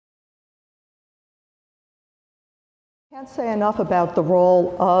Can't say enough about the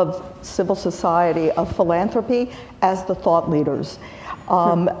role of civil society, of philanthropy as the thought leaders.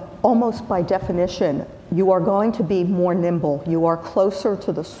 Almost by definition, you are going to be more nimble. You are closer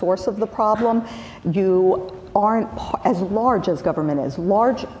to the source of the problem. You aren't as large as government is.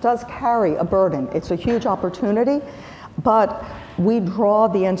 Large does carry a burden. It's a huge opportunity, but we draw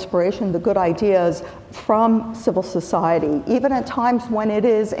the inspiration, the good ideas from civil society, even at times when it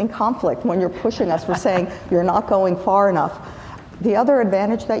is in conflict, when you're pushing us for saying you're not going far enough. The other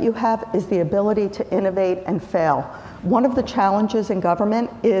advantage that you have is the ability to innovate and fail. One of the challenges in government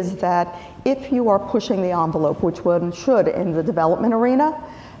is that if you are pushing the envelope, which one should in the development arena,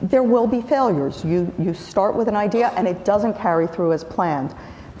 there will be failures. You start with an idea and it doesn't carry through as planned.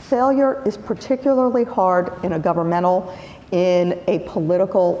 Failure is particularly hard in a governmental, in a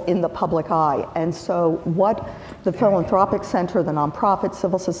political, in the public eye. And so what the philanthropic center, the nonprofit,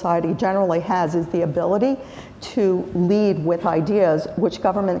 civil society generally has is the ability to lead with ideas which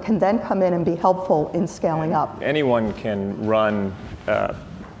government can then come in and be helpful in scaling up. Anyone can run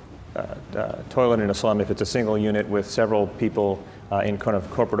toilet in a slum if it's a single unit with several people in kind of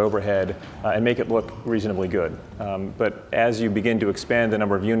corporate overhead and make it look reasonably good. But as you begin to expand the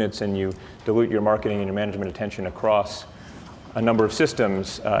number of units and you dilute your marketing and your management attention across a number of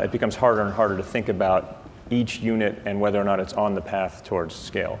systems, it becomes harder and harder to think about each unit and whether or not it's on the path towards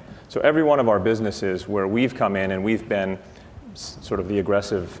scale. So every one of our businesses where we've come in and we've been sort of the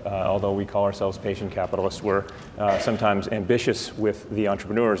aggressive, although we call ourselves patient capitalists, we're sometimes ambitious with the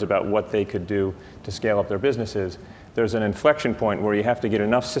entrepreneurs about what they could do to scale up their businesses. There's an inflection point where you have to get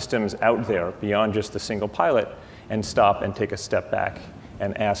enough systems out there beyond just the single pilot and stop and take a step back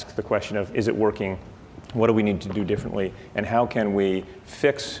and ask the question of, is it working? What do we need to do differently? And how can we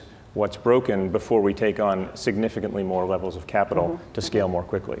fix what's broken before we take on significantly more levels of capital to scale more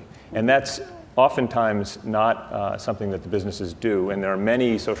quickly? And that's oftentimes not something that the businesses do. And there are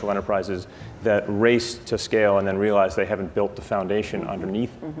many social enterprises that race to scale and then realize they haven't built the foundation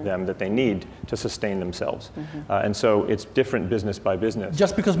underneath them that they need to sustain themselves. And so it's different business by business.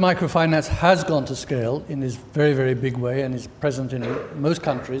 Just because microfinance has gone to scale in this very, very big way and is present in most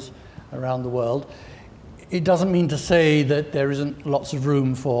countries around the world, it doesn't mean to say that there isn't lots of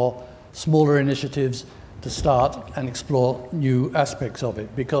room for smaller initiatives to start and explore new aspects of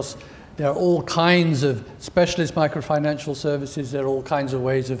it, because there are all kinds of specialist microfinancial services, there are all kinds of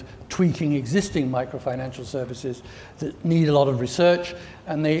ways of tweaking existing microfinancial services that need a lot of research,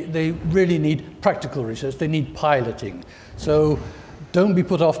 and they really need practical research, they need piloting. So don't be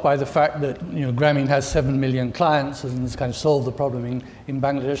put off by the fact that Grameen has 7 million clients and has kind of solved the problem in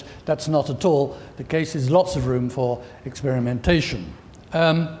Bangladesh. That's not at all the case. There's lots of room for experimentation.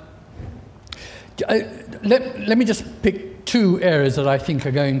 Let me just pick two areas that I think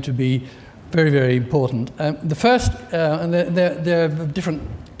are going to be very, very important. The first, and they're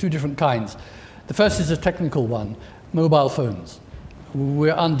two different kinds. The first is a technical one, mobile phones.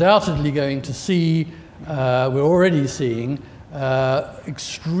 We're undoubtedly going to see, we're already seeing,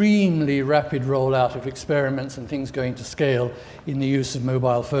 extremely rapid rollout of experiments and things going to scale in the use of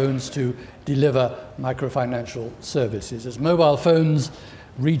mobile phones to deliver microfinancial services. As mobile phones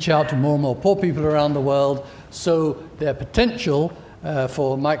reach out to more and more poor people around the world, so their potential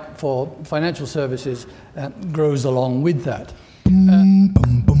for financial services grows along with that.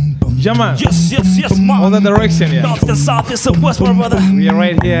 Yeah, man. Yes, man. All the direction, yeah. North and south, east and west, my brother. We are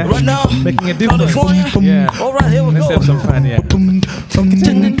right here. Right now, making a difference. California. Yeah. All right, here we Let's go. have some fun, yeah.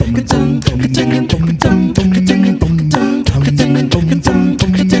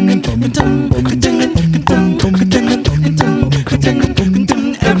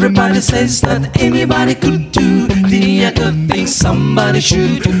 Everybody says that anybody could do the good thing somebody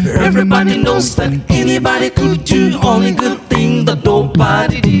should. Everybody knows that anybody could do only good thing that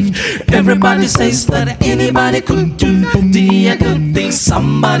nobody did. Everybody says that anybody could do the good thing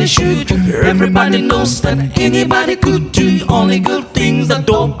somebody should. Everybody knows that anybody could do only good things that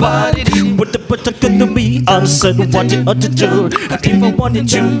nobody did. But I couldn't be unsaid what you ought to do. I even wanted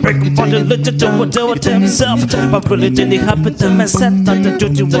to break for the little what do it to himself. But really didn't happen to myself. That the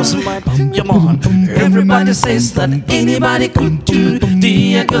duty was mine. Come on. Everybody says that anybody could do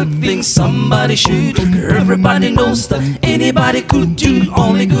the good thing somebody should. Everybody knows that anybody could do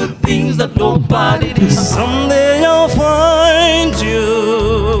only good things that nobody did. Someday I'll find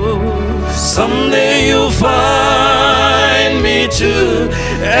you. Someday you'll find me too.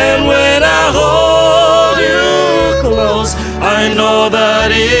 And when I hold you close, I know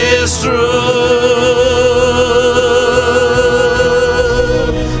that it's true.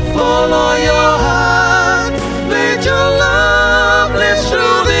 Follow your heart, let your love lead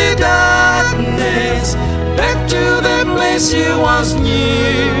through the darkness back to the place you once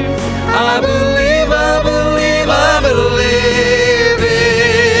knew. I believe, I believe, I believe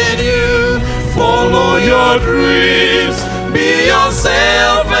in you. Follow your dreams, be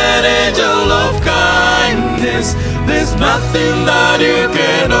yourself an angel of kindness. There's nothing that you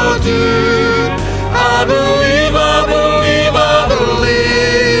cannot do. I believe, I believe, I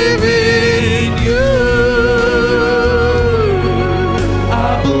believe in you.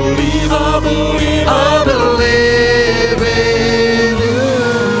 I believe, I believe.